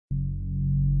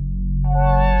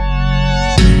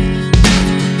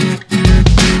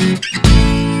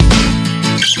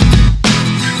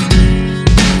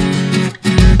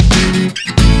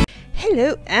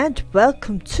and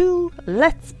welcome to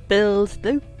Let's Build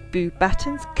the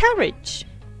Beauxbatons Carriage,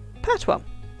 part 1.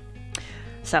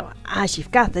 So, as you've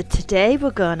gathered, today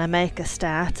we're going to make a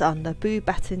start on the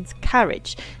Beauxbatons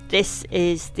Carriage. This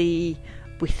is we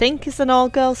think is an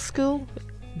all-girls school.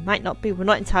 It might not be, we're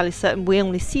not entirely certain. We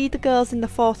only see the girls in the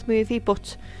 4th movie,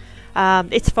 but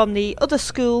it's from the other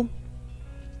school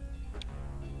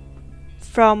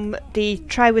from the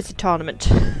Triwizard Tournament.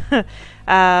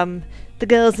 The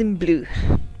girls in blue.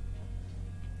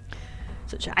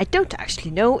 So I don't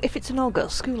actually know if it's an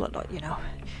all-girls school or not, you know.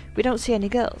 We don't see any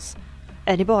girls.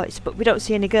 Any boys, but we don't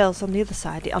see any girls on the other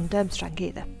side, on Durmstrang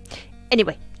either.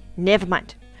 Anyway, never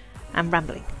mind. I'm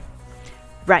rambling.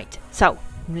 Right, so,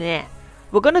 we're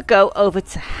going to go over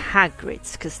to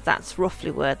Hagrid's, because that's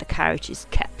roughly where the carriage is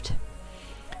kept.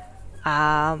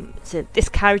 So this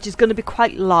carriage is going to be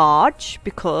quite large,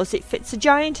 because it fits a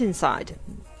giant inside.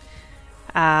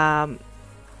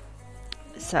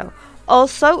 So,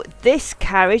 also, this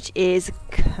carriage is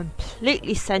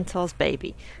completely Centaur's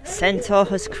baby. Centaur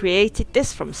has created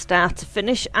this from start to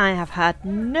finish. I have had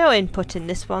no input in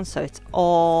this one, so it's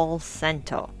all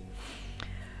Centaur.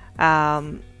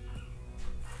 Now,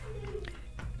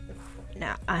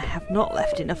 I have not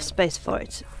left enough space for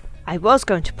it. I was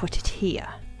going to put it here,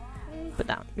 but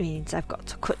that means I've got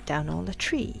to cut down all the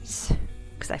trees,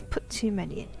 because I've put too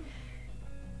many in.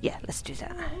 Yeah, let's do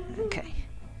that. Okay.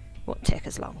 Won't take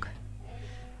us long.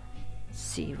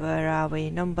 See, where are we?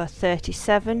 Number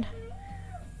 37.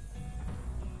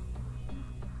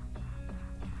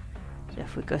 So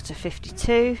if we go to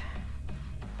 52,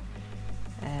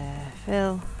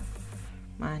 fill,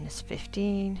 minus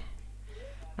 15,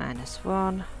 minus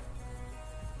 1.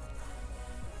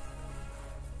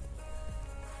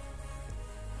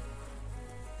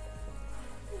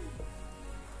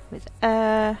 With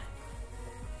as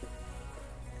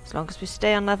long as we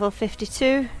stay on level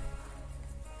 52,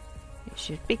 it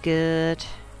should be good.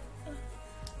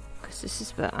 Because this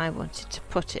is where I wanted to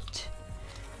put it.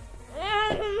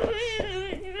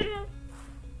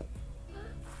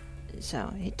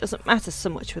 So it doesn't matter so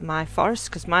much with my forest,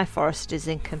 because my forest is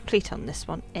incomplete on this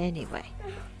one anyway.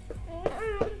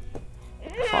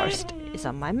 The forest is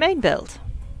on my main build.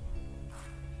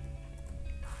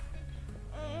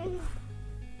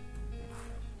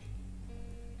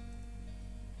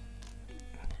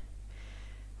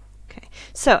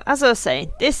 So, as I was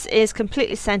saying, this is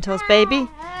completely Centaur's baby.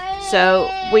 So,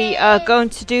 we are going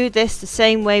to do this the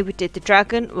same way we did the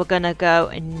dragon. We're going to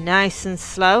go nice and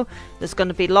slow. There's going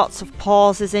to be lots of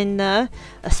pauses in there,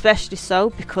 especially so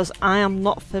because I am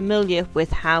not familiar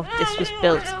with how this was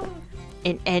built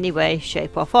in any way,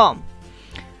 shape or form.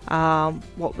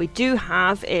 What we do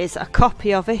have is a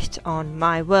copy of it on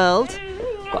my world.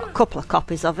 I've got a couple of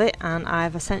copies of it, and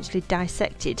I've essentially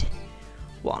dissected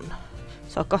one.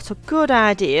 So I've got a good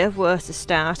idea where to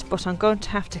start, but I'm going to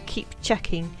have to keep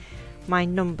checking my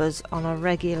numbers on a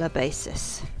regular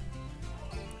basis.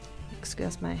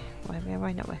 Excuse me,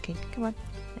 why not working? Come on,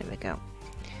 there we go.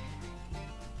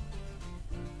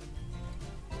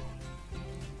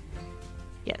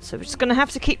 Yeah, so we're just going to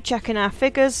have to keep checking our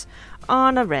figures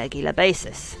on a regular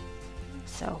basis.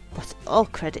 So, but all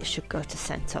credit should go to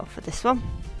Centaur for this one.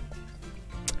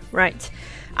 Right,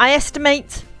 I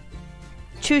estimate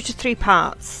 2 to 3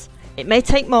 parts. It may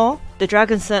take more. The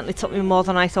dragon certainly took me more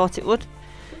than I thought it would.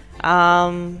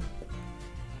 I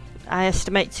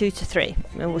estimate 2 to 3,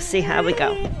 and we'll see how we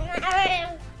go.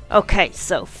 Okay,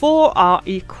 so for our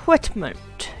equipment,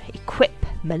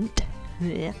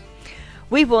 yeah,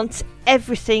 we want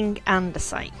everything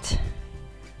andesite.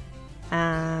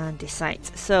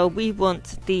 Andesite. So we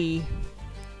want the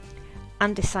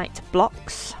andesite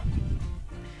blocks,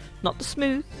 not the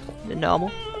smooth, the normal.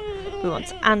 We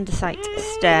want andesite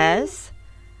stairs,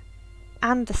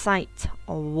 andesite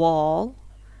wall,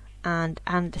 and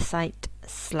andesite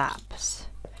slabs.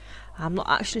 I'm not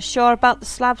actually sure about the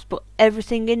slabs, but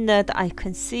everything in there that I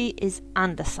can see is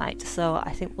andesite, so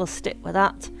I think we'll stick with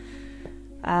that.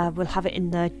 We'll have it in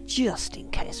there just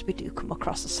in case we do come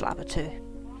across a slab or two.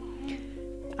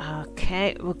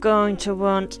 Okay, we're going to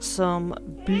want some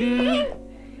blue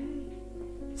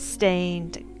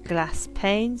stained glass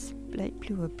panes. Light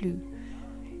blue or blue?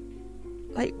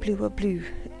 Light blue or blue?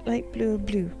 Light blue or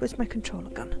blue? Where's my controller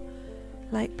gone?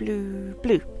 Light blue,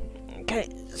 blue. Okay,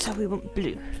 so we want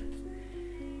blue.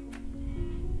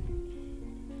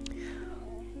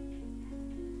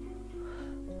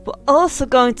 We're also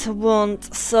going to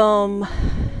want some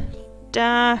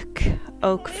dark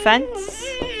oak fence.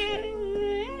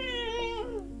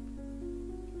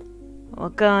 We're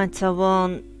going to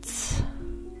want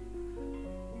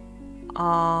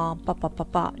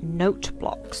note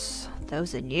blocks.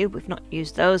 Those are new. We've not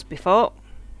used those before.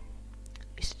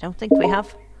 At least I don't think we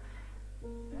have.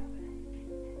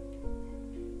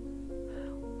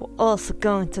 We're also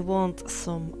going to want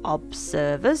some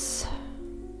observers.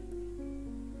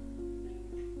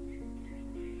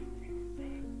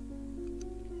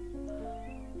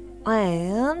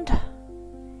 And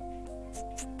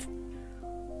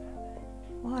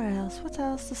what else? What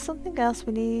else? There's something else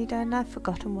we need and I've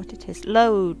forgotten what it is.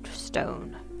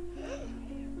 Lodestone.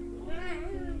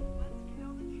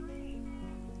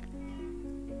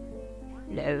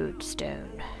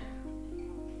 Lodestone.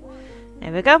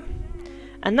 There we go.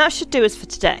 And that should do us for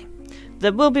today.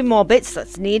 There will be more bits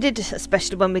that's needed,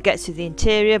 especially when we get to the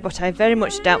interior, but I very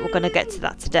much doubt we're going to get to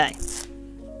that today.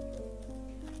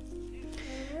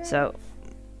 So,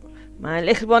 my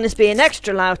little one is being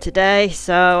extra loud today,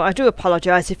 so I do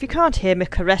apologise if you can't hear me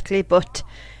correctly, but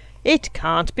it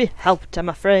can't be helped, I'm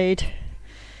afraid.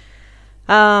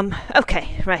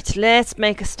 Okay, right, let's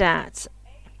make a start.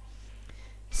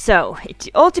 So, it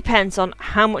all depends on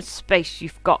how much space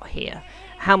you've got here,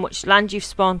 how much land you've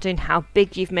spawned in, how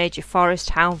big you've made your forest,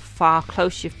 how far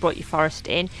close you've brought your forest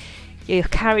in. Your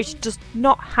carriage does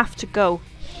not have to go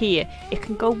here, it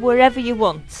can go wherever you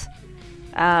want.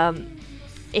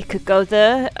 It could go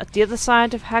there at the other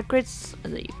side of Hagrid's,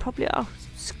 and you probably are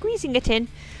squeezing it in,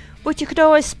 but you could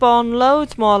always spawn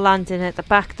loads more land in at the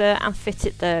back there and fit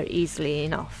it there easily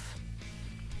enough.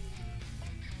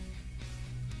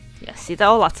 Yeah, see,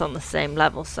 all that's on the same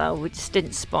level, so we just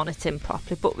didn't spawn it in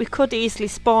properly, but we could easily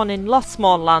spawn in lots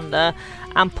more land there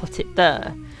and put it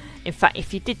there. In fact,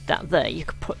 if you did that there, you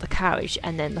could put the carriage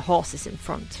and then the horses in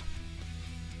front.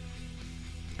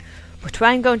 But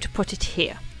I'm going to put it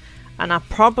here, and I'm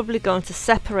probably going to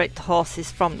separate the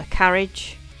horses from the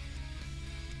carriage.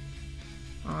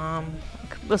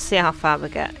 We'll see how far we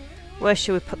get. Where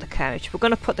should we put the carriage? We're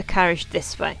going to put the carriage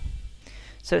this way.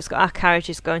 So it's got, our carriage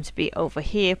is going to be over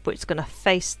here, but it's going to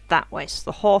face that way. So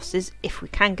the horses, if we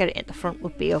can get it at the front,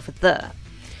 will be over there.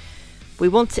 We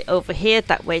want it over here,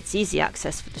 that way it's easy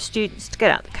access for the students to get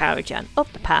out the carriage and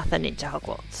up the path and into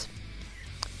Hogwarts.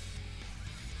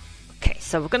 Okay,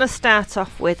 so we're going to start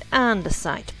off with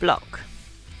andesite block.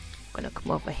 I'm going to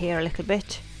come over here a little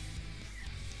bit.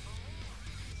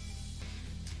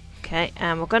 Okay,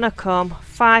 and we're going to come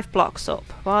 5 blocks up.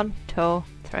 1, 2,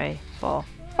 3, 4,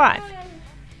 5.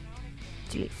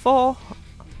 Delete 4.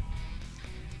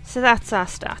 So that's our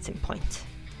starting point.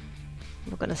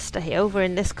 We're going to stay over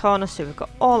in this corner so we've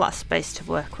got all that space to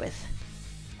work with.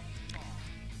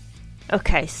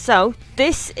 Okay, so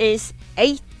this is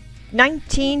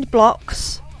 19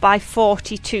 blocks by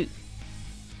 42.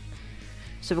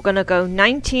 So we're going to go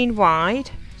 19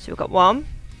 wide. So we've got 1,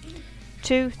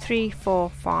 2, 3, 4,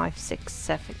 5, 6,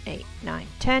 7, 8, 9,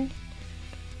 10.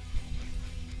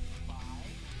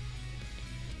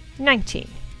 19.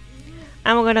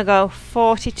 And we're going to go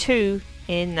 42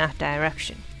 in that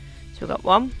direction. So we've got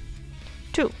 1,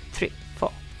 2, 3,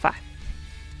 4, 5,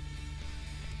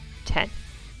 10.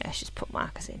 Let's just put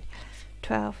markers in.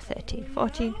 12, 13,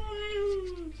 14,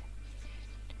 16,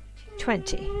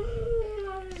 20.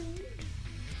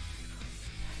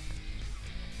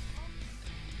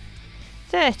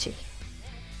 30,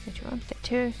 31,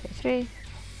 32, 33,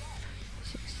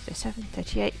 36, 37,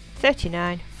 38,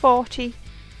 39, 40,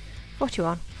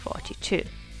 41, 42.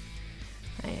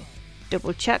 I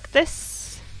double check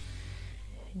this.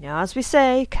 Now, as we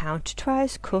say, count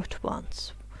twice, cut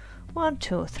once. 1,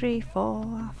 2, 3,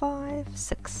 4, 5,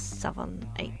 6, 7,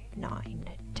 8, 9,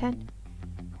 10.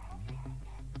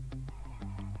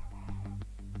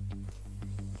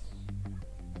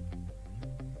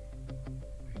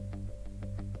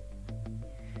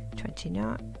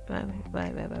 29.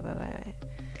 Wait.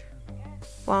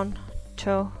 1,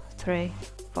 2, 3,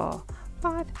 4,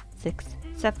 5, 6,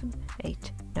 7,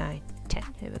 8, 9, 10.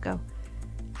 Here we go.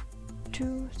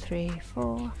 2, 3,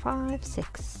 4, 5,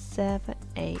 6, 7,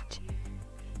 8.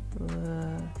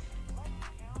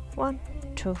 1,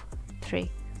 2,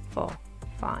 3, 4,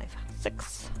 5,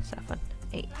 6, 7,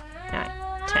 8, 9,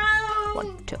 10.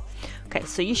 1, 2. Okay,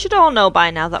 so you should all know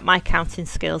by now that my counting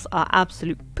skills are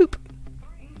absolute poop.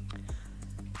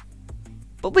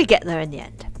 But we get there in the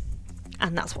end,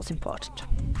 and that's what's important.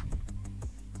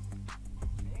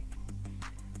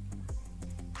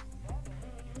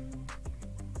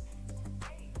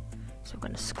 So we're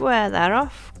going to square that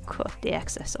off, cut the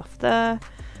excess off there,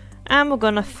 and we're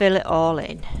going to fill it all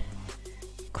in.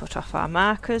 Cut off our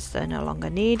markers, they're no longer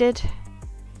needed.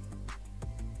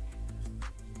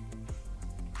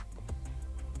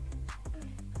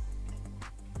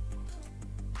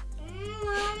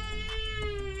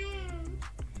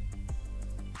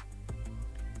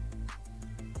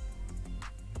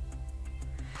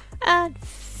 and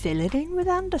fill it in with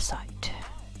andesite.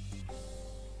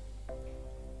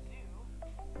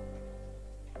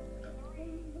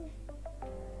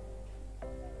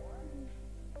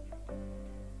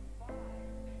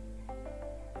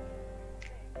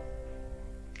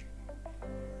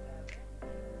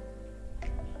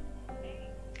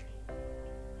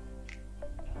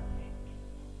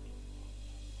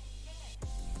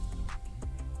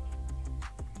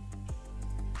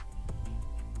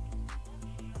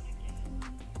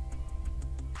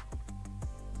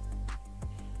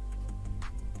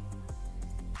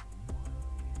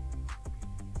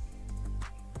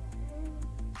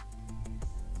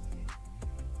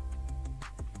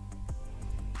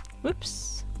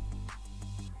 Whoops.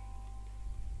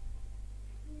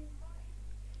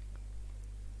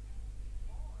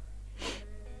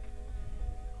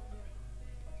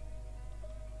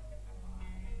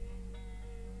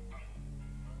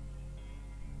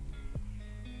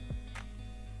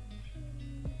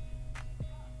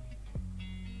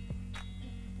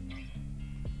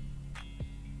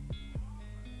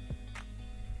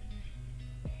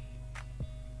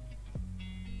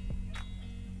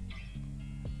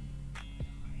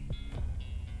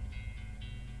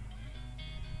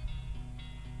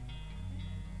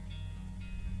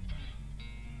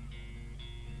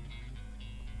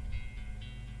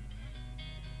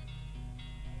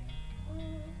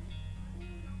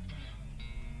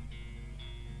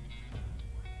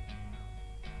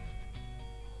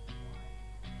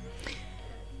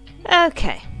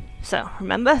 Okay, so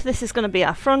remember, this is going to be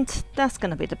our front, that's going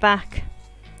to be the back.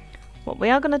 What we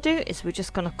are going to do is we're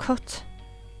just going to cut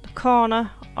the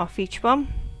corner off each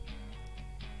one.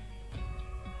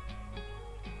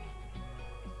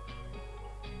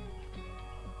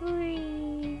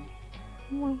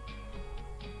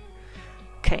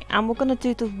 Okay, and we're going to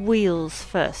do the wheels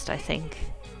first, I think.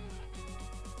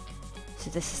 So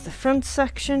this is the front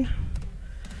section.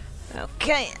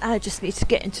 Okay, I just need to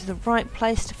get into the right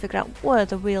place to figure out where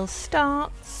the wheel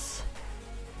starts.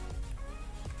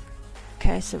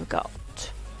 Okay, so we've got...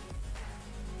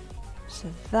 So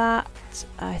that,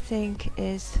 I think,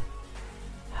 is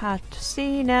hard to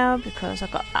see now because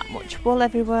I've got that much wool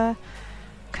everywhere.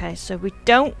 Okay, so we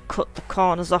don't cut the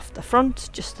corners off the front,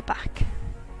 just the back.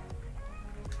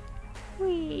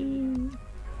 Whee!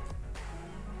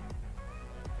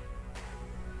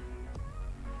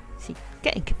 See,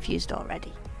 getting confused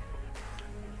already.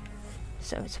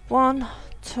 So it's 1,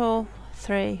 2,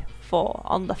 3, 4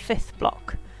 on the 5th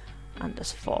block, and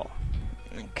there's 4.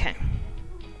 Okay.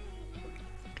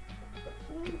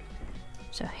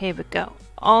 So here we go.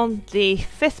 On the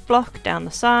 5th block down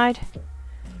the side,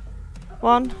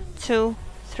 1, 2,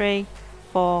 3,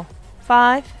 4,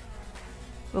 5.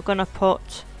 We're going to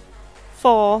put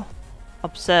 4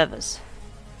 observers.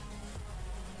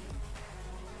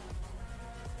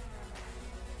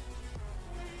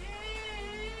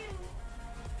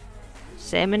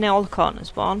 Same in all the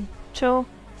corners. 1, 2,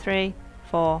 3,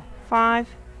 4, 5,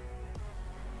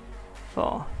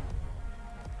 4.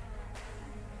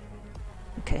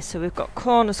 Okay, so we've got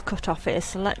corners cut off here,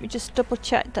 so let me just double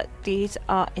check that these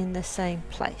are in the same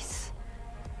place.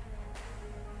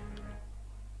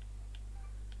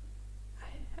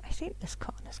 I think this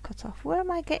corner's cut off. Where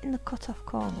am I getting the cut off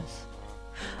corners?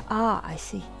 Ah, I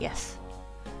see, yes.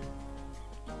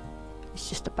 It's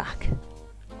just the back.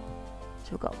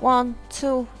 So we've got 1,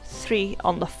 2, 3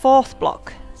 on the 4th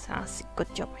block. So that's a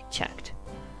good job I checked.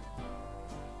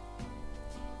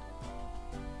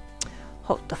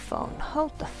 Hold the phone,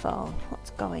 hold the phone. What's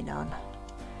going on?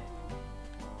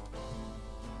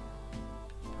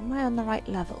 Am I on the right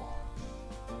level?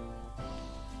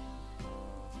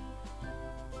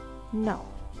 No.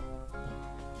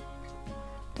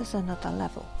 There's another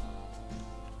level.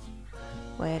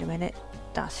 Wait a minute,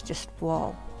 that's just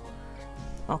wall.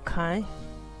 Okay,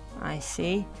 I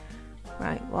see.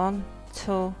 Right, 1,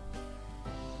 2,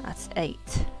 that's 8.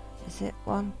 Is it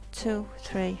 1, 2,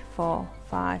 3, 4,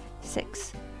 5,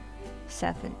 6,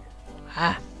 7?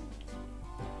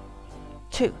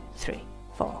 2, 3,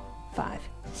 4, 5,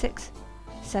 6,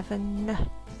 7,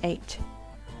 8.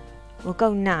 We'll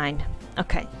go 9.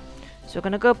 Okay, so we're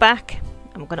going to go back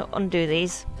and we're going to undo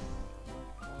these.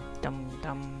 Dum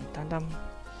dum dum dum.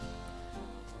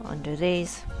 Undo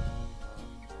these.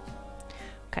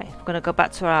 Okay, we're going to go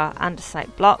back to our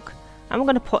andesite block and we're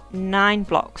going to put 9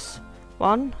 blocks.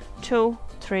 1, 2,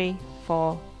 3,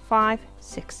 4, 5,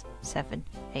 6, 7,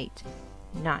 8,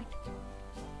 9.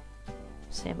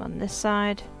 Same on this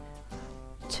side.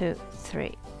 2,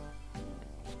 3,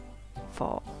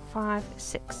 4, 5,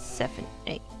 6, 7,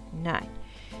 8, 9.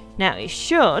 Now it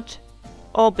should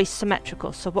all be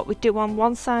symmetrical, so what we do on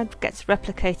one side gets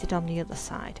replicated on the other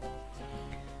side.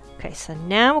 Okay, so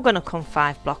now we're going to come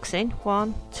 5 blocks in.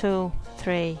 1, 2,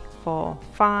 3, 4,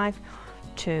 5,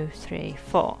 2, 3,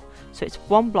 4. So it's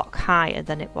 1 block higher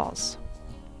than it was.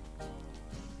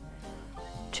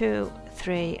 2,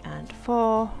 3 and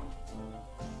 4.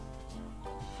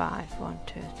 5, 1,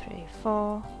 2, 3,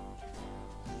 4.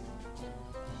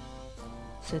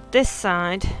 So this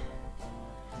side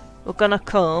we're going to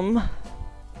come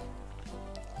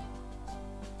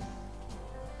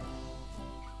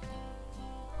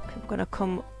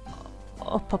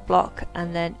up a block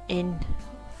and then in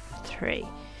 3.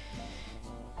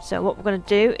 So what we're going to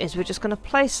do is we're just going to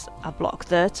place a block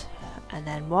there, and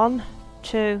then 1,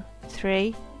 2,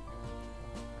 3,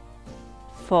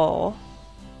 4.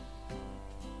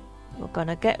 We're going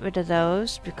to get rid of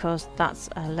those because that's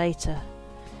a later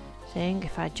thing.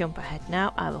 If I jump ahead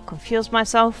now, I will confuse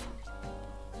myself.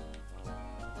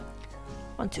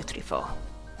 1, 2, 3, 4.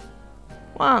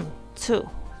 1, 2,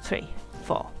 3,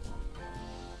 4.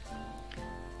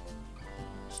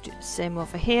 Let's do the same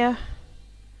over here.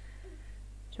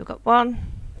 So we've got 1,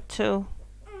 2,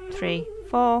 3,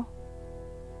 4.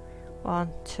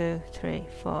 1, 2, 3,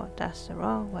 4. That's the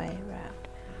wrong way around.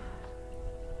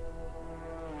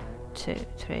 2,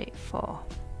 3, 4.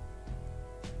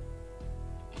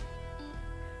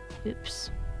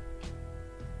 Oops.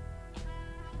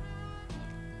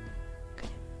 Okay.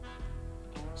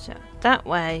 So that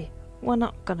way we're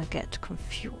not gonna get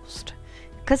confused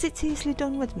because it's easily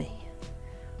done with me,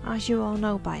 as you all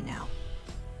know by now.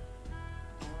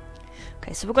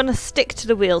 Okay, so we're gonna stick to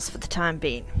the wheels for the time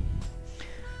being.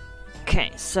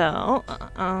 Okay, so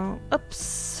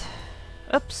oops.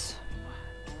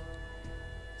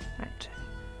 Right.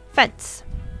 Fence.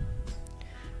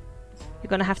 You're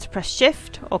going to have to press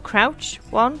shift or crouch.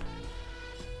 1,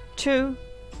 2,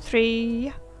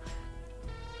 3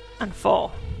 and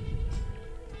 4.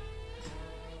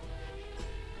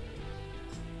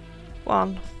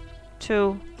 1,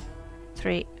 2,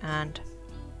 3 and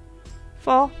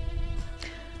 4.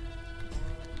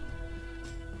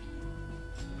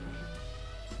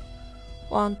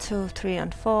 1, 2, 3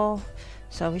 and 4.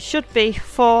 So we should be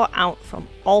 4 out from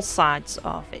all sides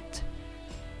of it.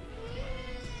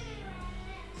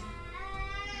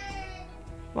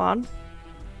 1,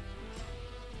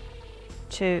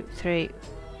 2, 3,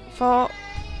 4.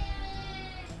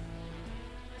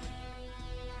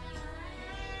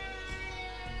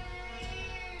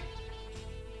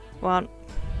 1,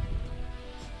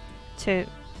 2,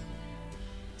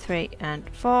 3 and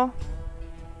 4.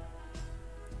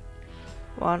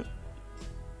 1,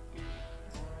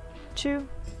 2,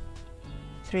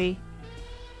 3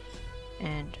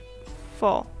 and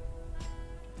 4.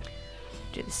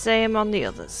 Do the same on the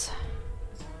others.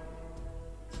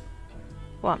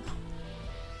 1,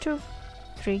 2,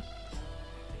 3,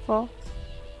 4.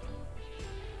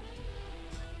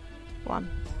 1,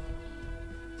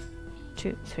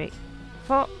 2, 3,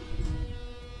 4.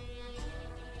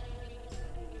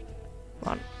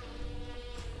 1,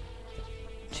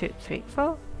 2, 3,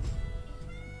 4.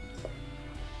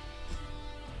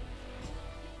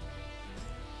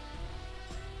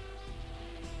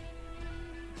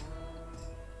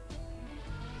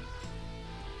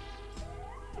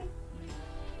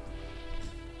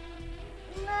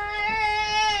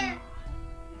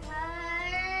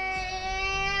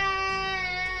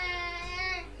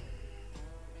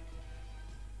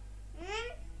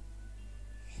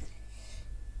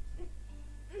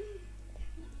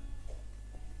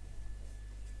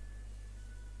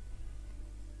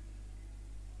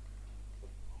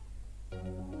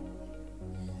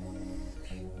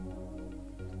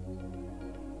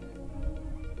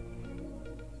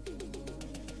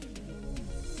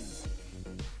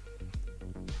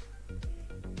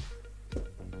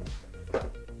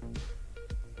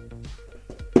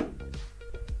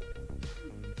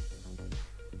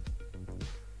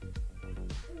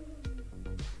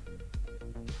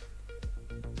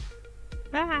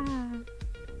 Ah.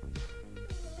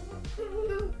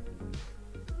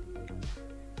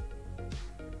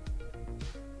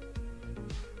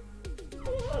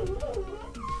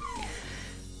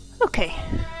 Okay.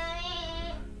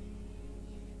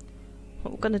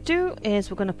 What we're going to do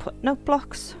is we're going to put note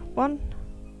blocks 1,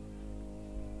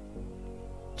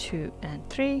 2 and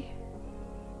 3,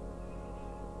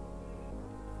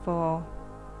 4,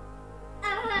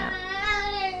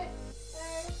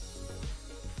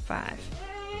 5.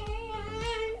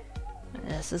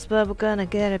 This is where we're going to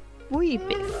get a wee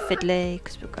bit fiddly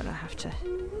because we're going to have to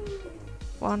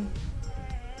 1,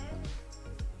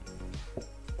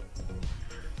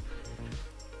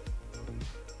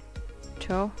 2,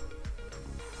 sure.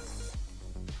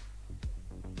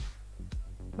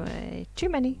 Way too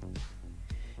many.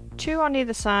 2 on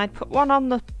either side. Put 1 on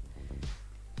the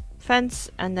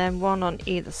fence and then 1 on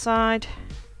either side.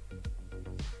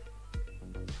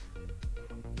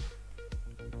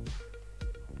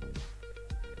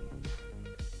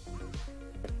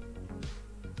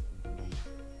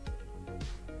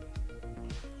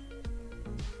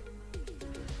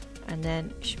 And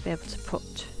then you should be able to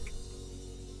put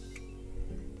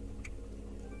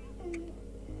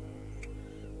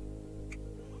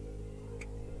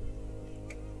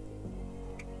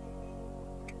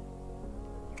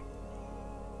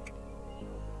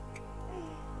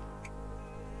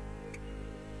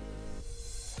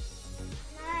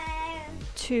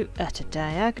two at a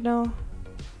diagonal.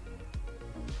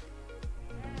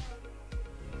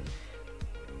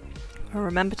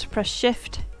 Remember to press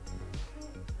shift.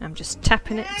 I'm just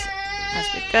tapping it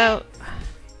as we go.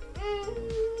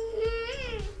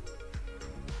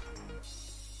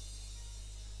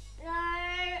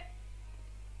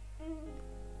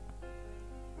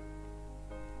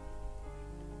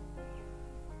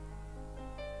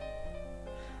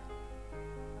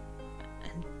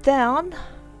 And then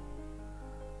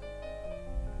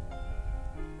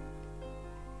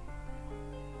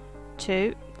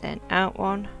two, then out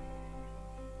 1.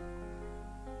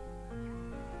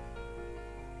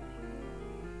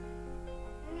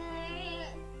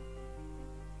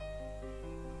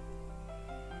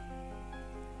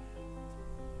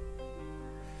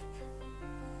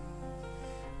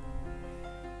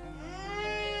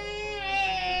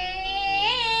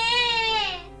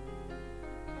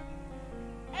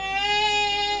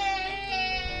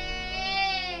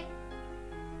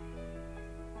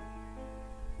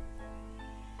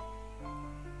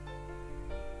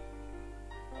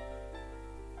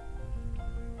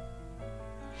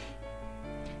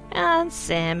 And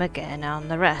same again on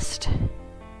the rest.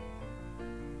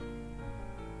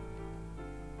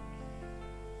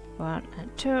 1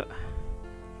 and 2.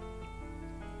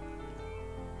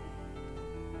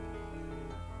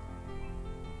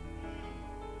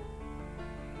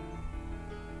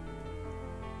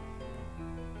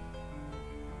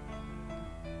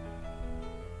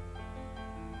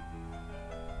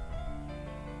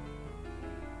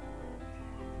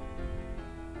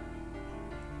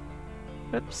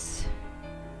 Oops.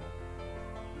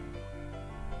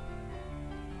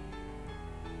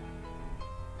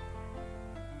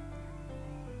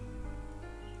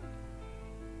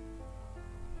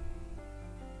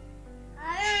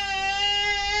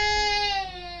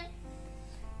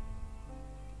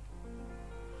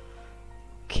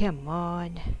 Come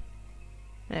on.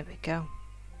 There we go.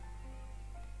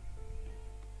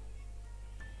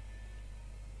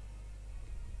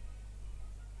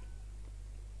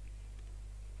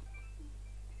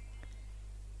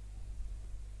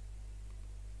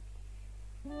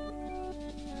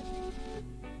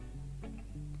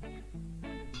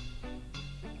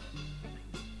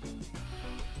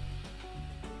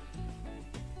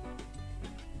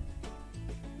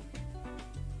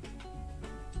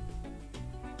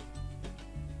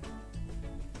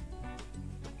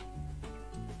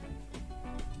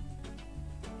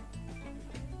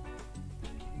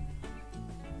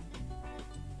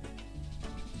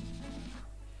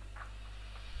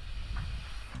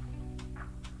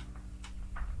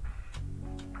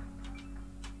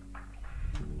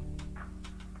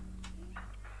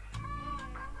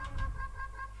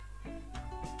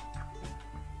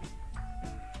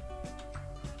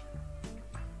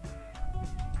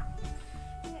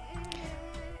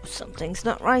 Something's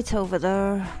not right over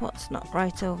there. What's not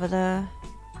right over there?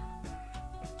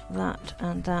 That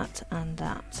and that and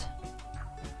that.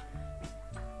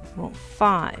 We want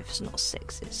 5s, not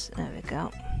 6s. There we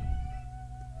go.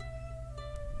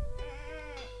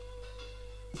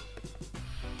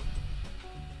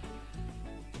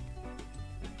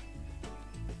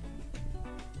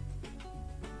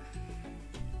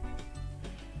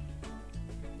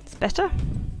 It's better.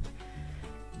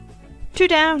 2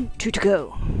 down, 2 to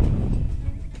go.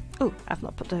 Oh, I've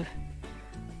not put the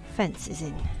fences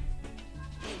in.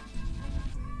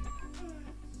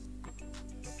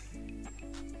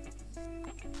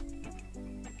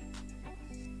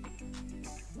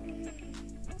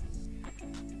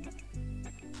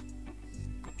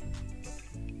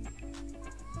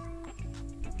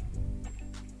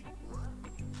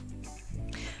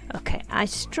 Okay, I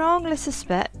strongly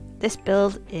suspect this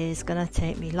build is gonna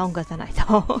take me longer than I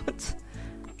thought.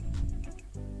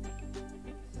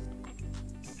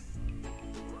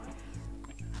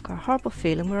 I've got a horrible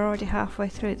feeling we're already halfway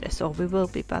through this, or we will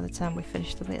be by the time we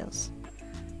finish the wheels.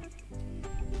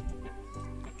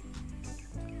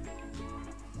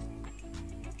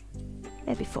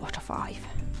 maybe 4 to 5.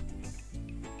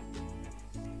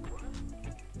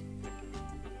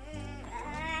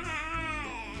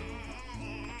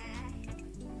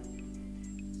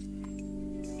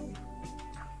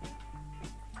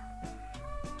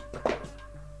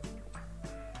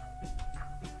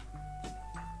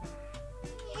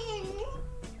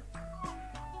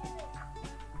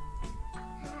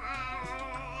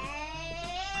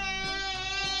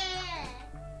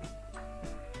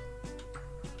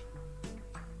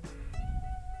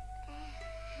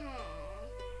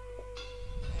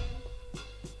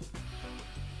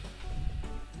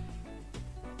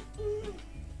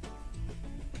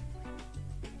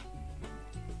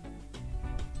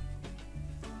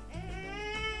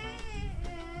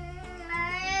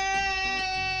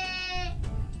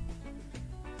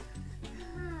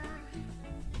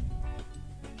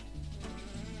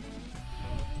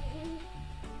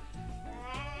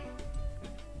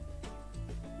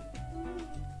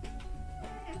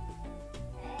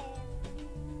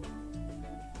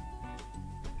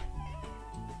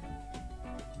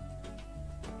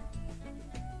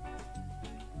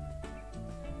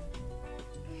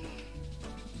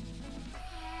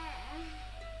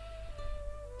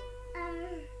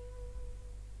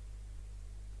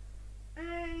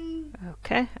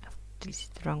 Okay, I've deleted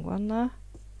the wrong one there.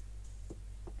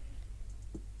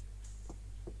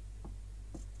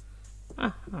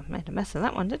 Ah, I made a mess of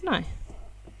that one, didn't I?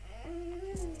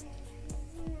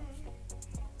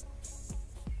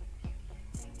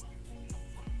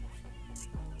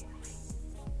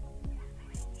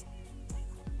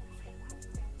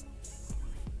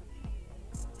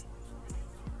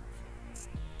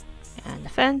 And the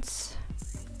fence.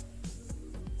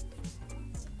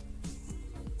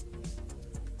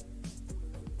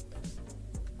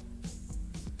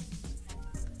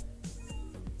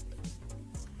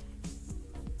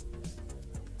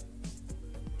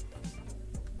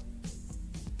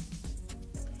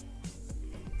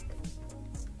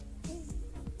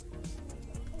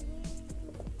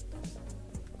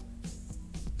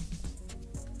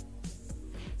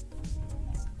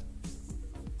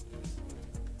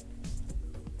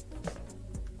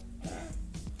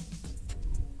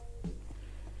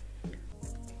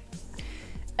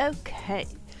 Okay,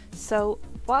 so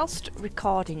whilst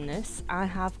recording this, I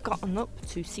have gotten up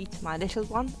to see to my little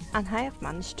one and I have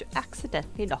managed to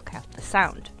accidentally knock out the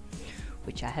sound,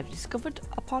 which I have discovered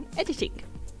upon editing.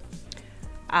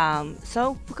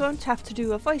 So we're going to have to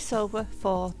do a voiceover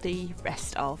for the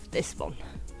rest of this one.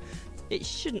 It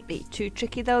shouldn't be too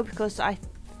tricky though, because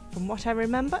from what I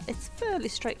remember, it's fairly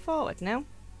straightforward now.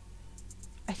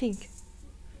 I think.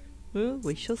 Well,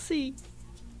 we shall see.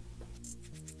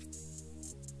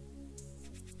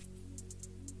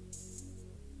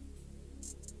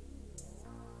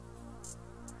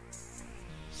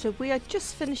 So we are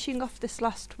just finishing off this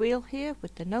last wheel here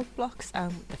with the note blocks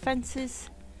and with the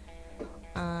fences,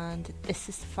 and this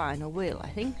is the final wheel, I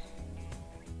think.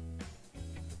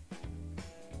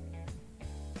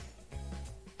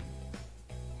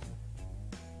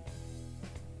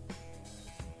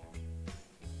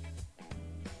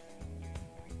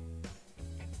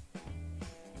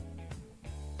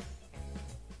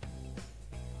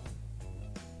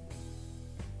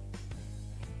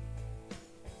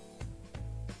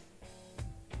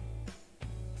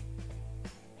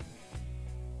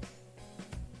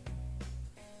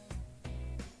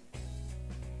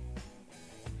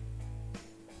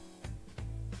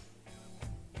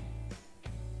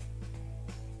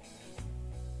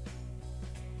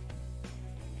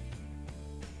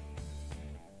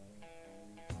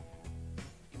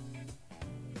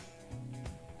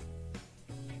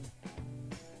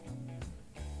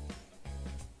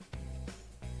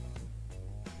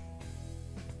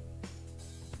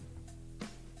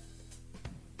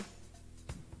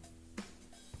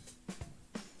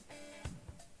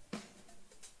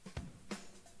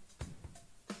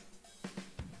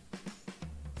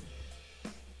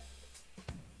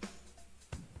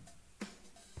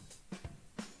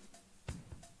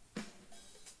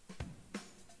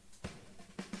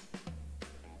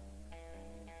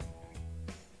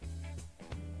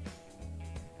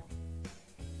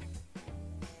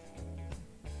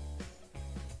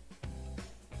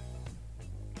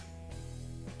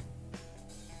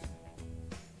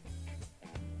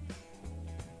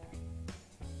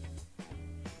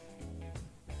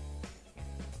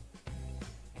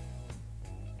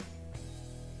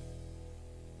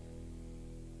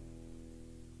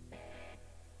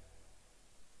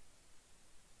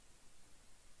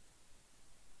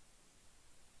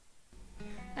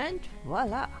 And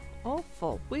voila, all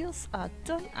 4 wheels are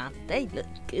done and they look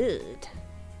good.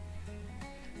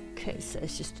 Okay, so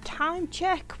it's just a time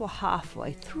check. We're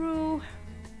halfway through.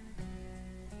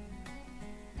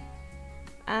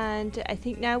 And I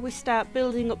think now we start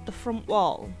building up the front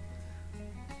wall.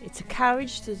 It's a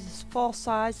carriage, so there's 4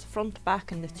 sides, the front,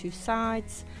 back and the 2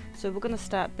 sides. So we're going to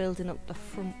start building up the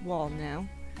front wall now.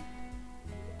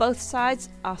 Both sides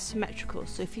are symmetrical,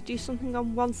 so if you do something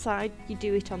on one side, you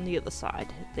do it on the other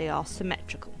side. They are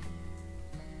symmetrical.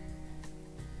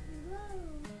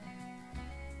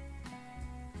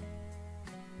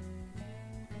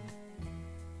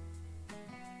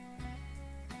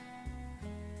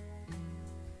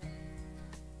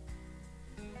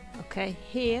 Okay,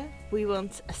 here we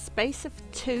want a space of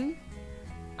 2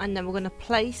 and then we're going to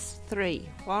place 3.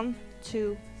 1,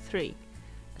 2, 3.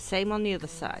 Same on the other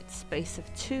side, space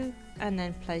of 2 and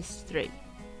then place 3.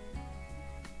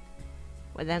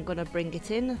 We're then going to bring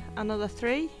it in another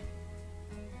 3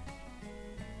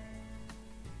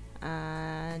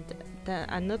 and then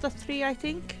another 3, I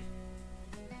think.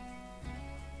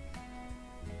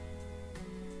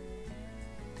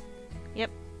 Yep.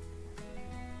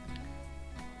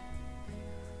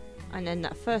 And then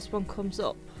that first one comes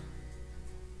up.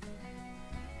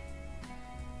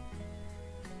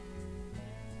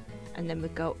 And then we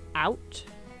go out.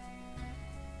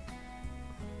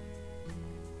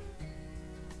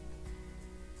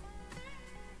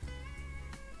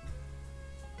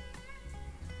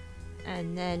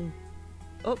 And then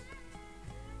up.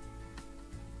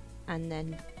 And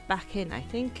then back in, I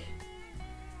think.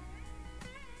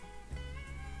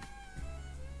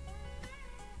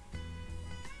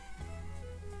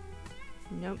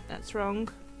 Nope, that's wrong.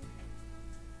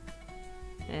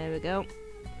 There we go.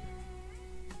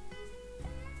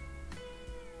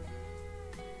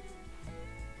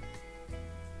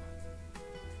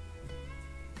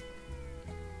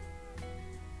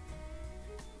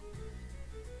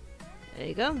 There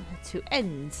you go, 2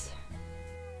 ends.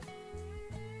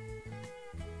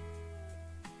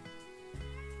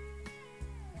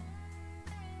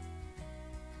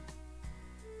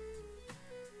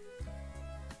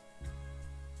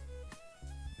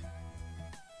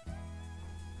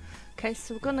 Okay,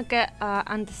 so we're going to get our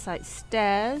andesite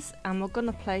stairs and we're going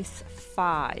to place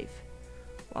 5.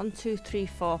 1, 2, 3,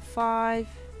 4, 5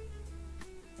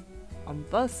 on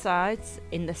both sides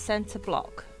in the center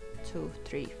block. 2,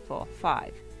 3, 4,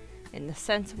 5 in the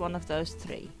center one of those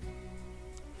 3.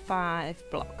 5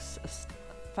 blocks of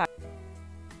 5.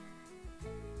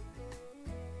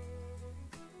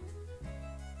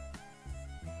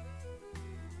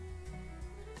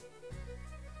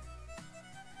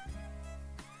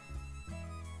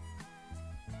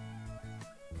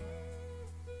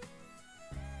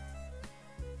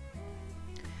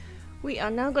 We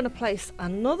are now going to place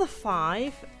another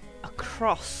 5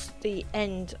 across the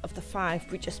end of the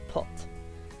 5 we just put.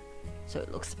 So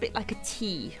it looks a bit like a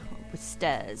T with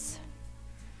stairs.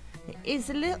 It is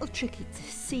a little tricky to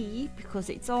see because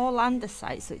it's all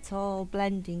andesite, so it's all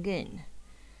blending in.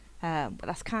 But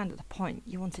that's kind of the point.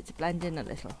 You want it to blend in a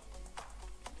little.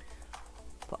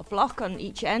 Put a block on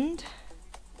each end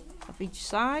of each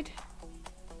side.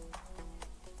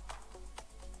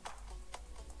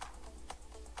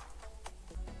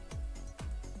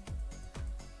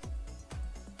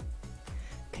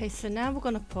 Okay, so now we're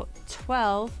going to put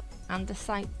 12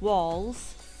 andesite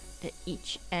walls at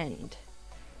each end.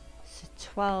 So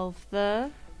 12 there,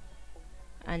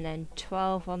 and then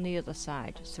 12 on the other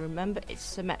side. So remember, it's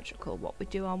symmetrical. What we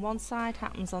do on one side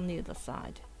happens on the other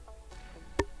side.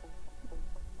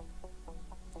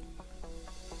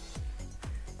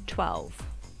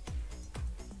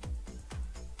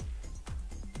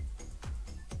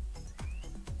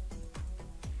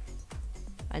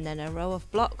 And then a row of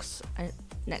blocks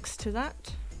next to that.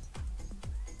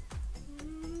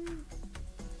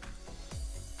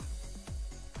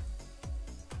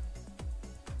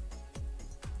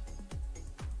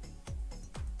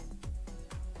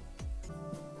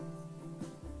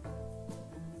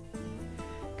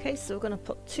 Okay, so we're going to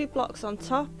put 2 blocks on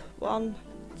top. 1,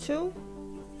 2,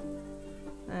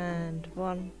 and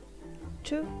 1,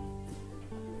 2.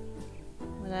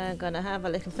 We're then going to have a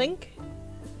little think.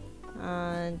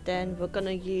 And then we're going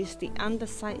to use the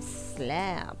andesite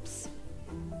slabs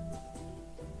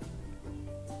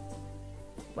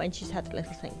when she's had a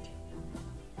little think.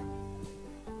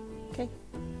 Okay,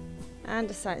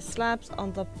 andesite slabs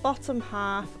on the bottom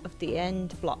half of the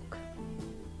end block,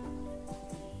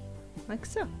 like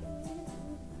so.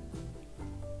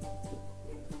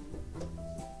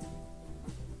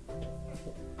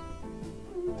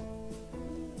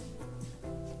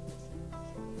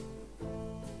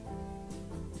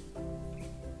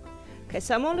 Okay,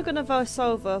 so I'm only going to voice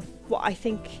over what I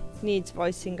think needs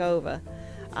voicing over.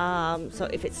 So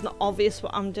if it's not obvious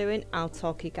what I'm doing, I'll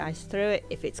talk you guys through it.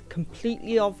 If it's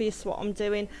completely obvious what I'm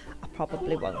doing, I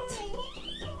probably won't.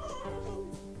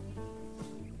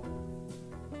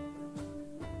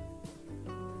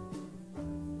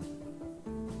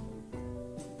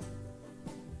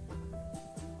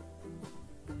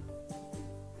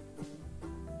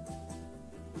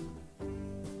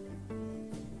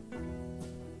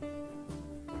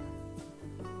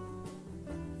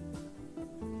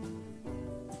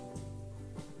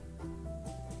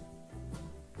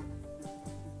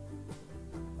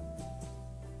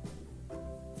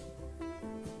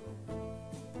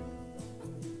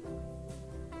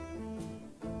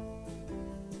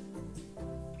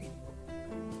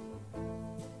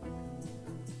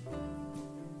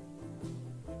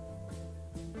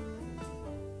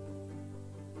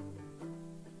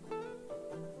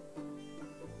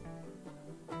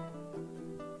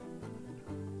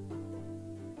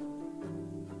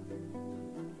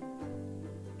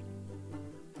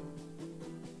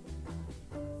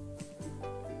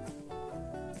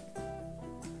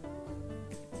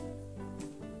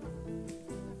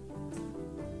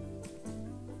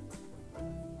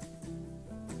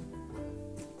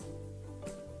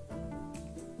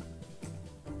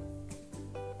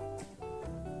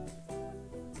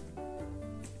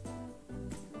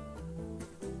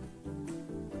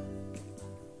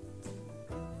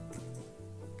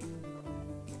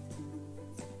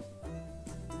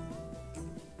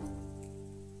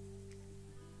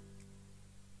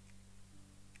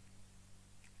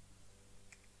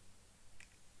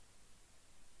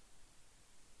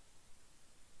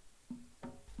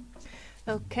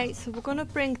 Okay, so we're going to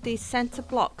bring these centre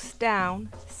blocks down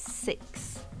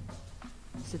 6.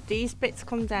 So these bits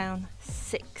come down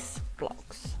 6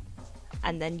 blocks,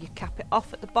 and then you cap it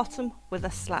off at the bottom with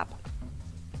a slab.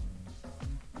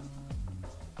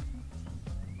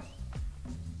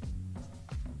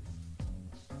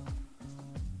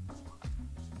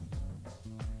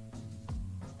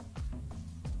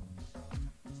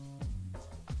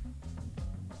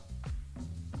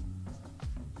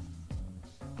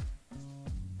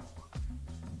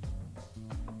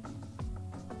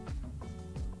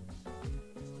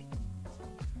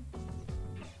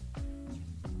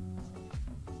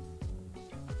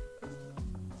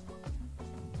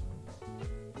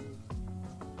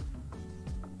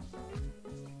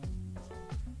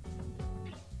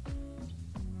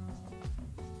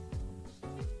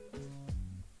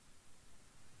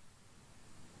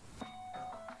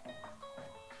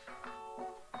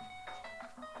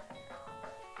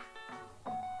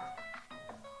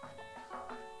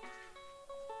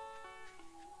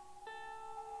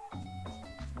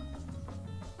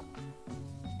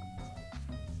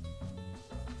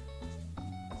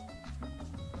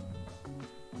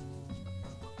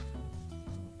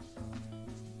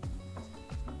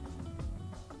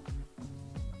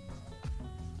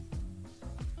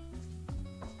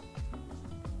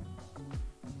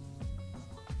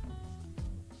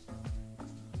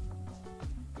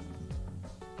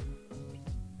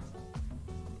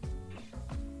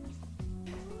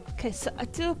 Okay, so I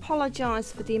do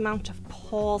apologise for the amount of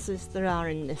pauses there are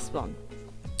in this one.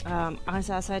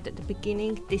 As I said at the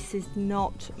beginning, this is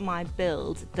not my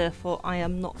build, therefore I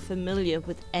am not familiar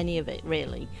with any of it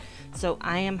really. So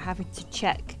I am having to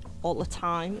check all the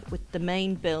time with the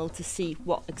main build to see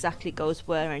what exactly goes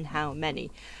where and how many.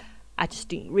 I just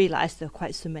didn't realise there were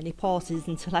quite so many pauses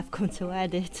until I've come to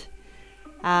edit.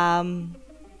 But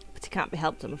it can't be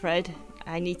helped, I'm afraid.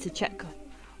 I need to check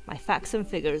my facts and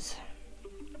figures.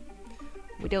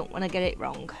 We don't want to get it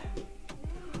wrong.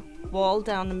 Wall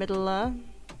down the middle there.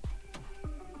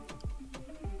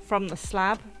 From the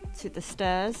slab to the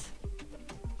stairs.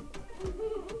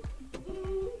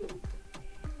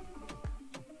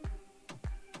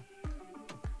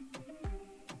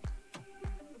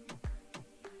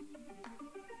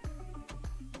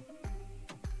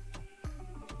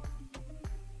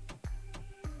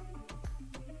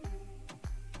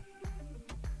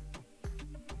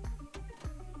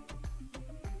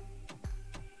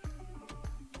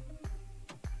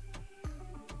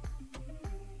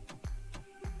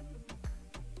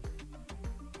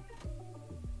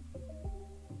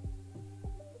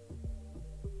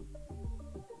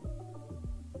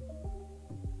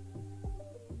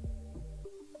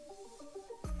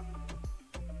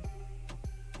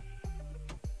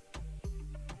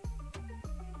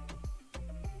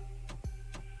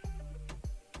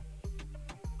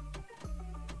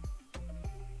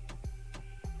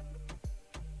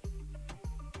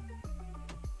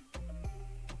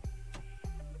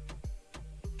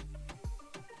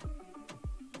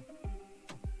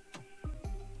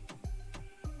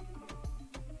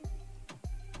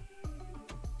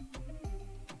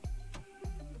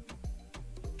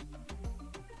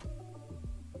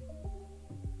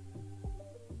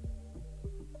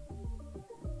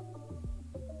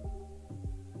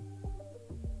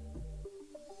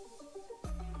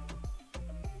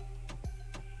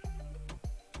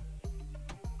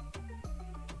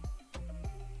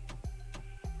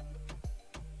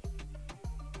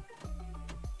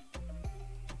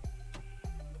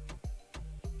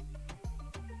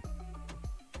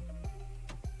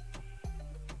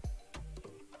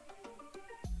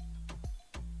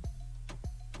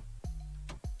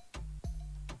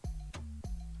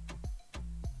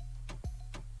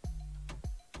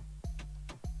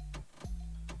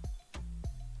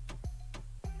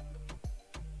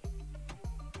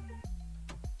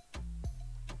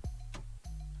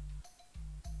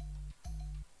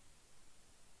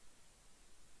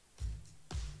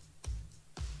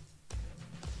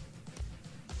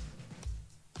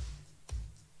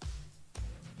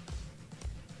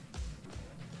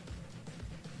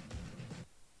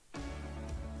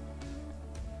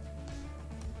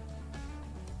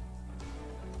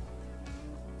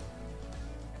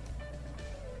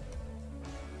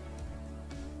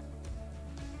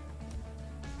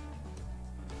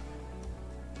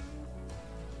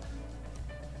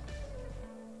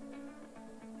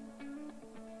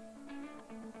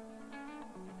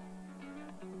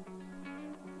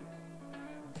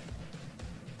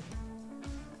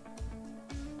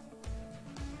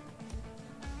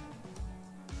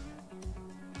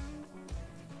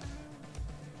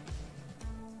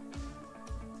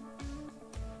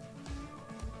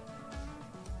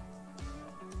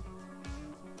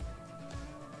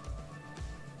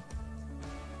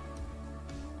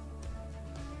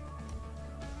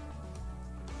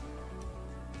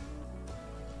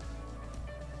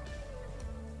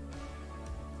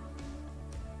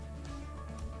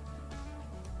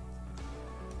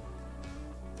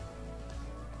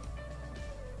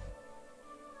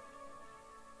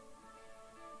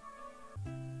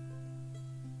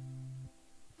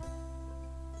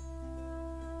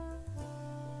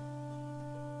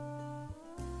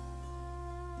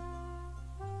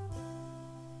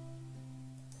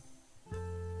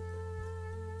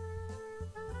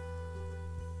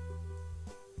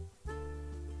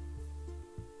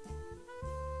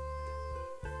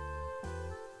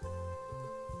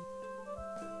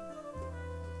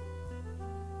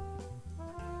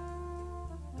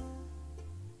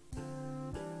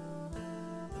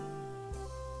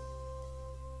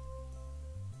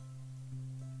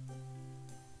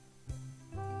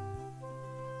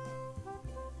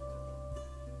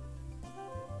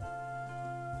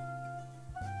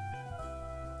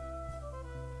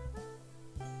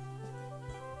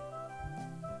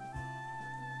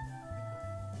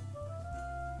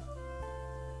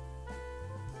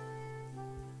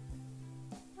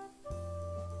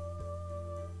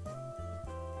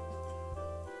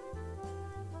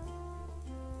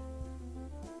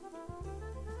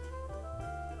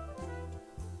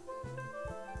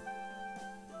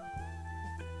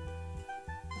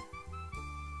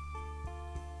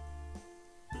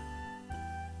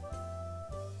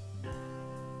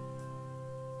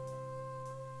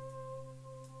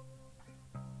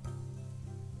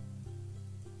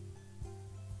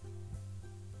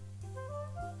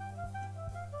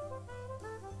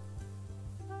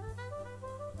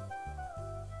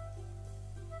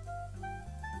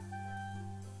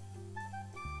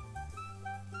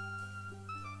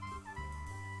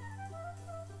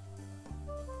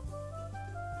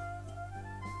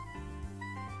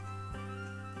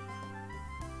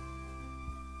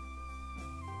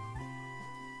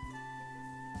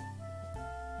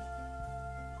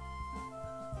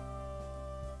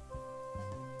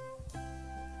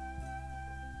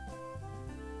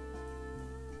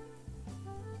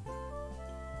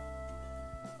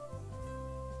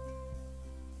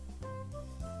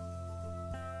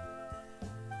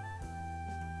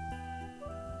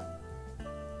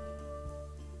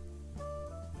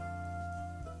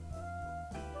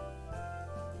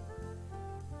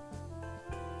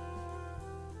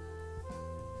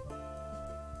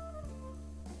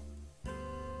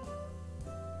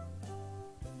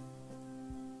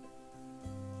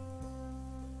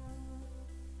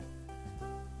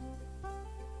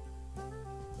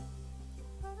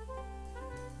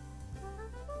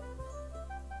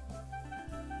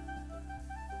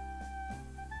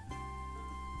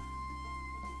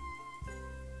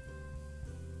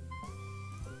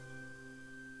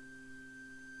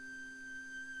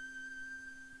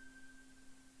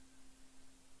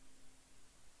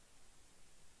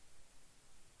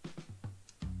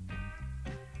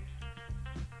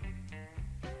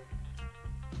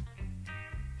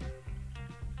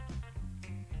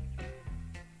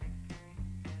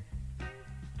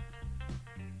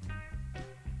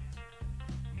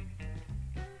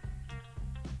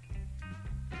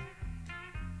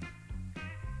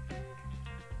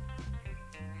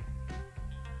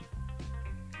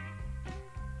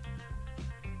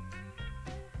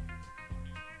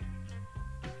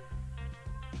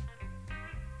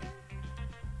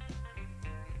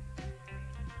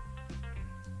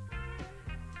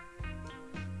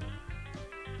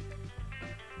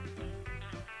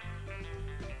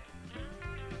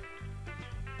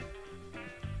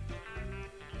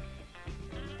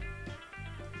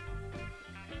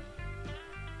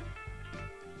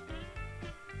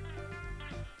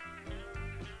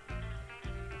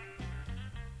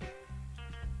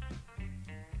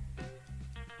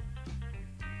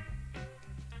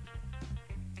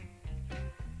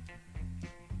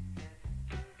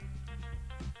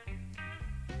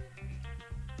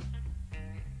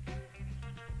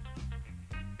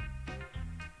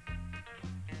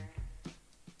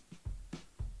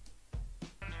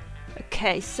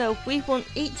 Okay, so we want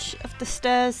each of the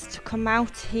stairs to come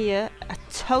out here a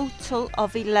total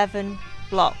of 11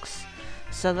 blocks.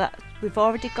 So that we've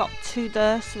already got 2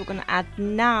 there, so we're going to add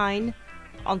 9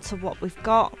 onto what we've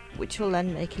got, which will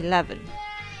then make 11.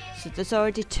 So there's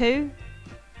already 2,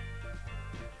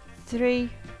 3,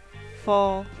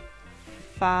 4,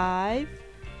 5,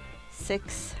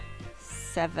 6,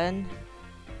 7,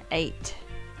 8,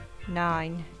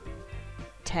 9,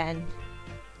 10,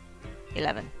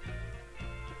 11.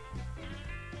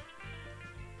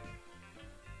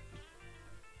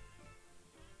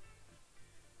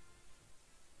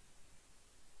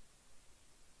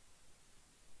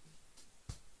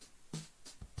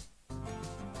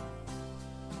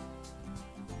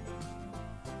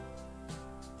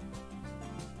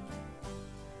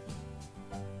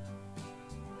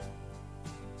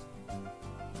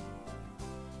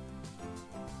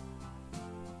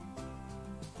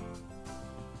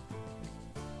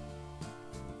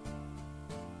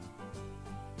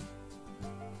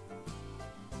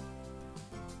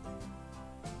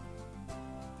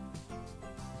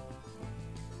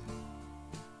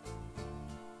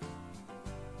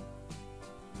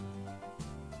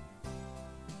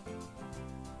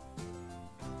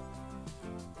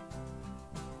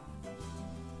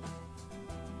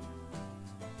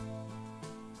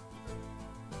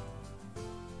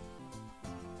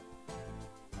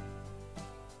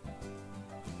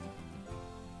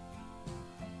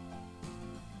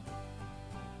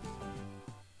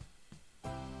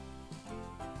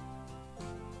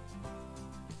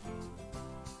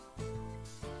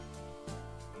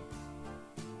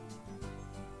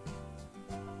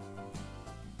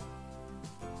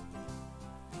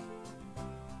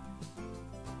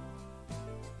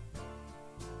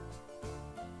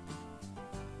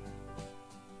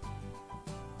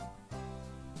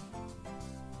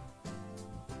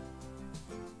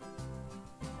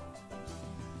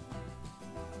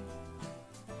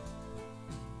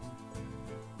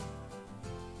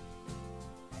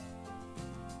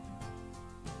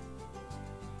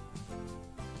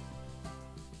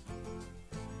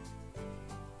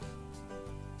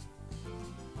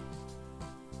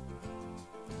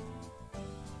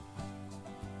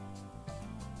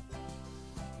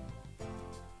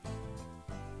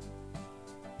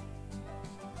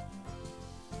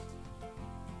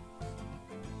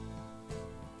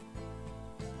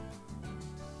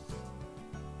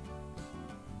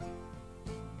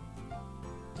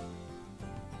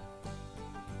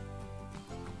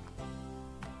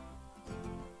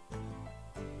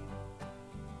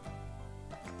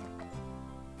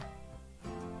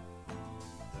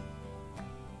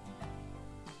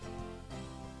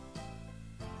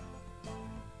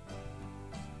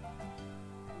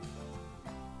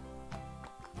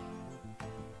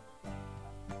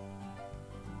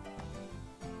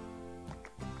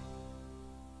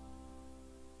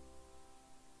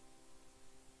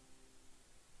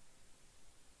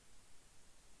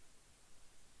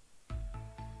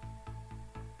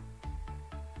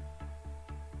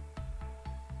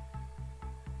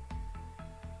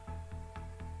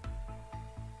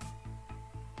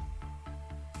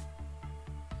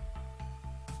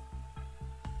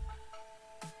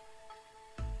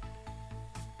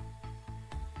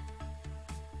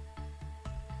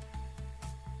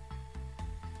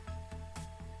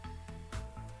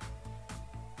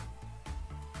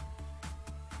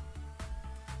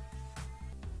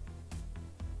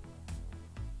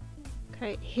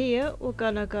 Okay, here we're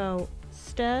gonna go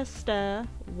stair, stair,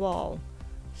 wall.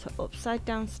 So upside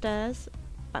down stairs,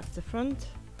 back to front,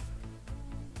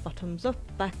 bottoms up,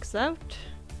 backs out,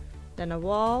 then a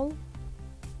wall,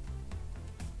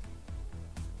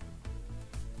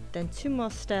 then 2 more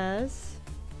stairs,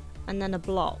 and then a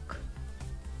block.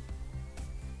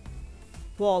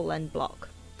 Wall then block.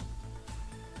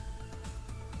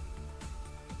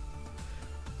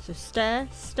 So stair,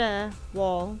 stair,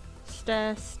 wall,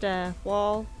 stair, stair,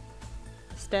 wall,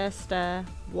 stair, stair,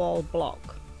 wall,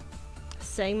 block.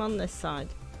 Same on this side.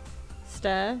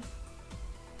 Stair,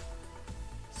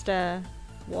 stair,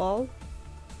 wall,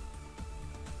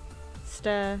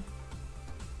 stair,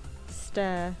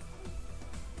 stair,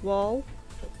 wall,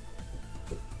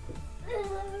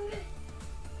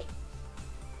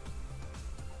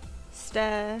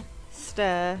 stair,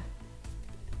 stair,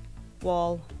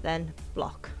 wall, then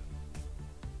block.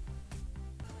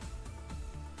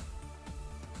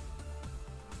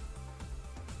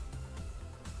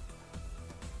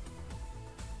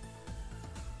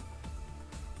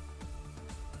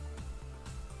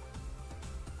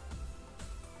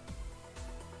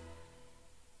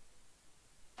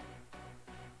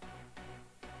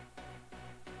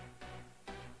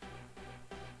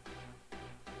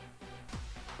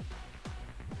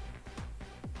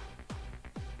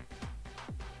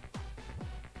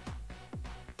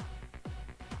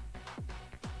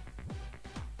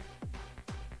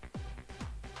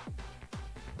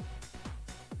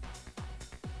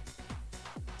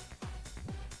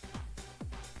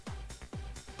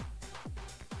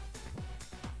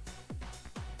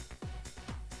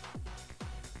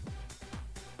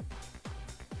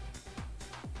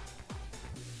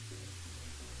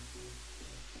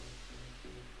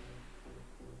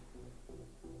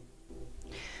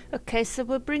 Okay, so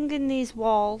we're bringing these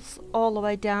walls all the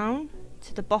way down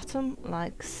to the bottom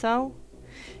like so.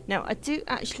 Now I do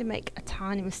actually make a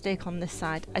tiny mistake on this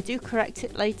side. I do correct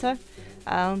it later,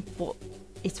 but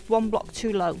it's one block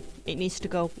too low. It needs to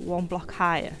go one block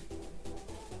higher.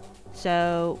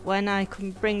 So when I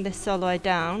can bring this all the way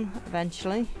down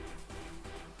eventually,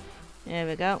 there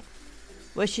we go.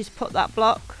 Where she's put that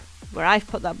block, where I've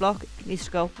put that block, it needs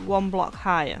to go one block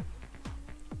higher.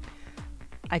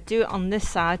 I do it on this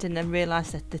side and then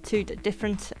realise that the two are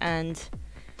different, and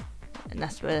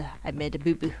that's where I made a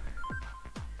boo-boo.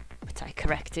 But I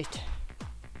correct it.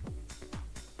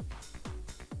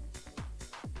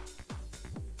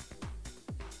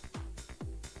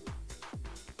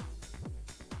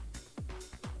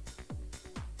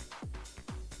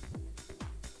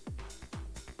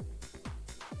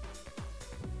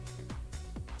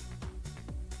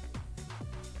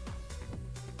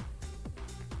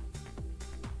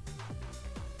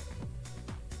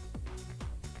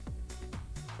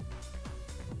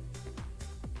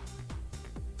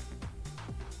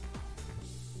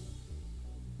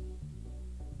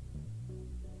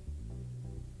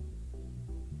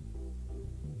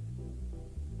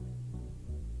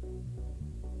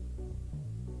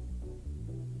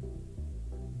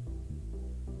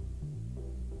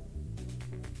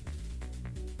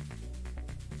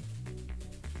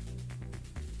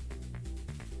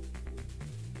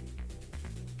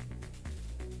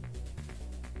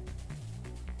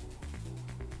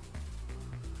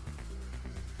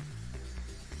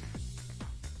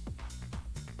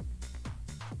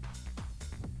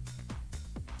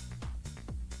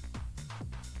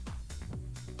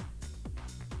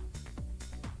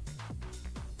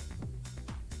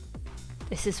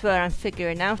 This is where I'm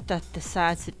figuring out that the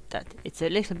sides that it's a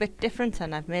little bit different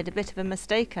and I've made a bit of a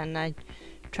mistake, and I'm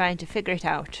trying to figure it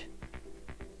out.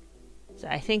 So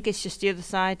I think it's just the other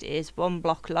side is one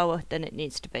block lower than it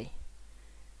needs to be.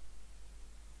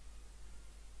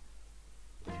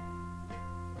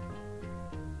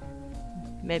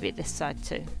 Maybe this side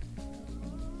too.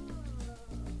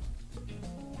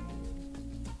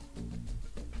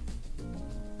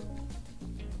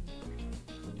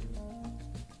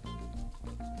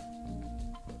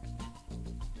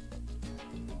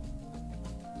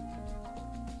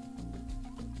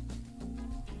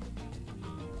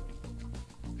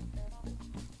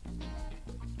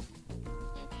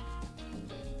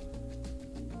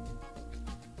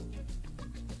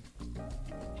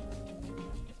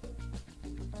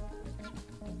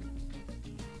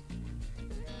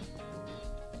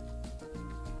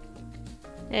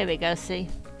 There we go, see?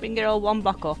 Bring it all one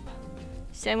block up.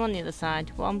 Same on the other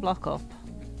side, one block up.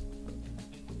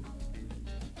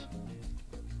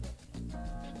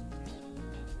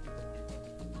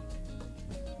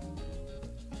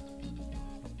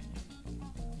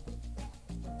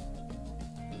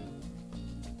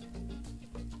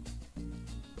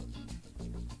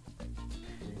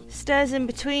 Stairs in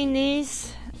between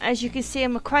these. As you can see,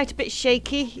 I'm quite a bit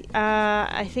shaky.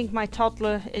 I think my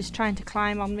toddler is trying to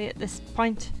climb on me at this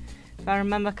point, if I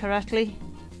remember correctly.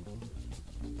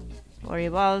 Or he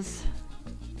was.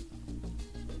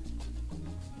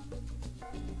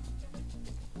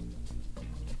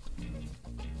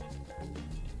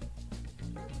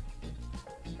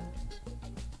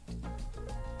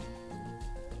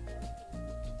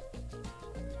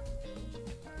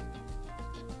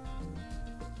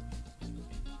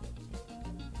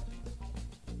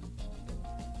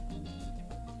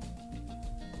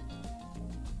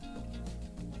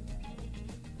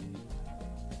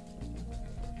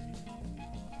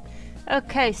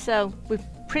 Okay, so we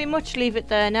pretty much leave it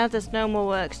there now. There's no more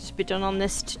work to be done on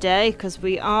this today because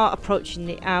we are approaching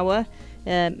the hour,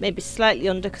 maybe slightly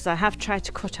under, because I have tried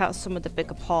to cut out some of the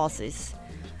bigger pauses.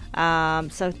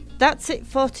 So that's it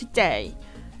for today.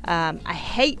 I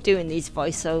hate doing these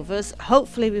voiceovers.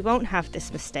 Hopefully we won't have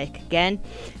this mistake again,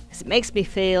 because it makes me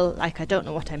feel like I don't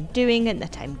know what I'm doing and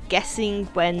that I'm guessing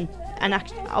when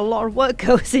actually a lot of work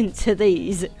goes into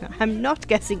these. I'm not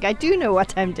guessing, I do know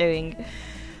what I'm doing.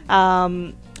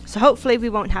 So hopefully we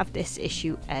won't have this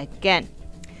issue again.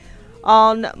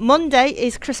 On Monday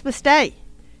is Christmas Day,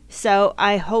 so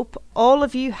I hope all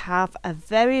of you have a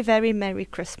very, very Merry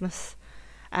Christmas,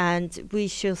 and we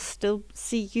shall still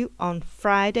see you on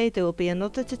Friday. There will be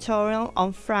another tutorial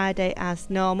on Friday as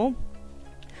normal.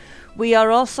 We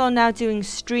are also now doing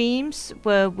streams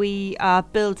where we are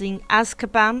building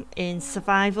Azkaban in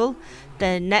survival.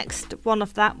 The next one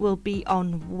of that will be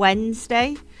on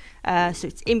Wednesday. So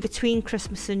it's in between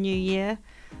Christmas and New Year.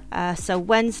 So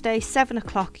Wednesday, 7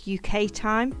 o'clock UK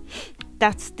time.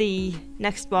 That's the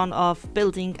next one of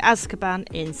building Azkaban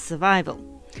in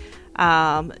survival.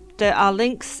 There are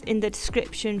links in the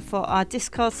description for our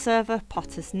Discord server,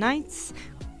 Potter's Knights.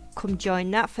 Come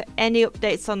join that for any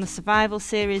updates on the survival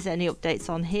series, any updates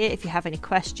on here. If you have any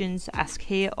questions, ask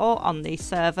here or on the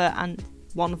server, and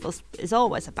one of us is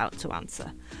always about to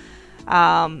answer.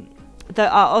 There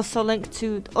are also links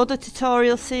to other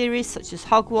tutorial series such as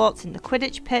Hogwarts and the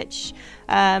Quidditch Pitch.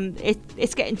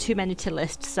 It's getting too many to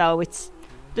list, so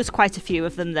there's quite a few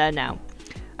of them there now.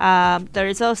 There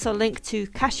is also a link to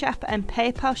Cash App and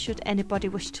PayPal should anybody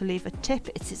wish to leave a tip.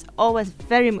 It is always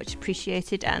very much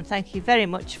appreciated, and thank you very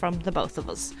much from the both of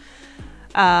us.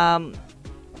 And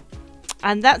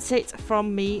that's it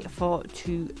from me for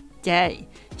today.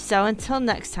 So until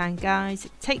next time, guys,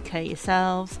 take care of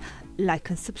yourselves, like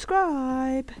and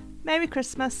subscribe. Merry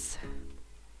Christmas.